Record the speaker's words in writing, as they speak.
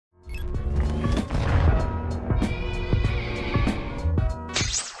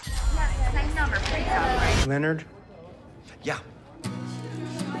Leonard? Yeah.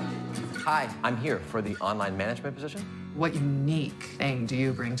 Hi, I'm here for the online management position. What unique thing do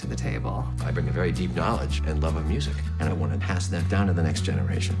you bring to the table? I bring a very deep knowledge and love of music, and I want to pass that down to the next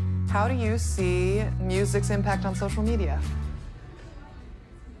generation. How do you see music's impact on social media?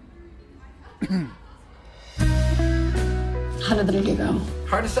 How did the interview go?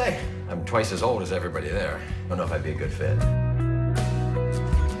 Hard to say. I'm twice as old as everybody there. I don't know if I'd be a good fit.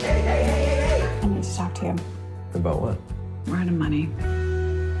 I need to talk to you. About what? We're out of money.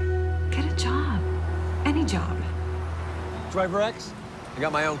 Get a job. Any job. DriverX? I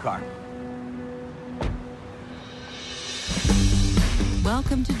got my own car.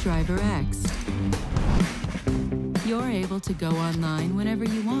 Welcome to DriverX. You're able to go online whenever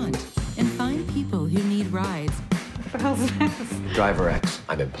you want and find people who need rides. What the hell's this? DriverX.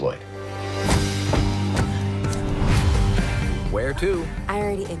 I'm employed. Where to? I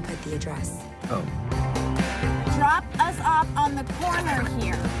already input the address. Oh. Drop us off on the corner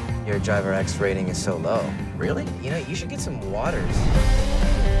here. Your DriverX rating is so low. Really? You know, you should get some waters.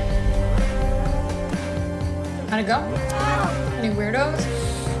 How'd it go? Any weirdos?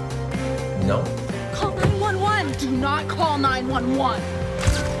 No. Call 911. Do not call 911.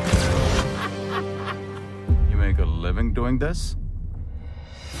 You make a living doing this?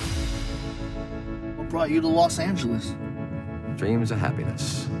 What brought you to Los Angeles? Dreams of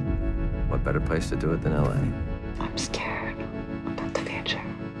happiness. What better place to do it than LA? I'm scared about the future.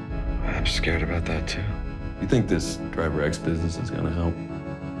 I'm scared about that too. You think this DriverX business is gonna help?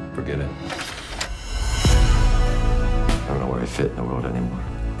 Forget it. I don't know where I fit in the world anymore.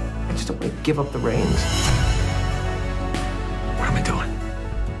 I just don't want to give up the reins. What am I doing?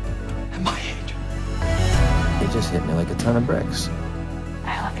 At my age. They just hit me like a ton of bricks.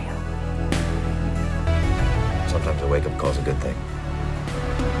 I love you. Sometimes a wake-up call's a good thing.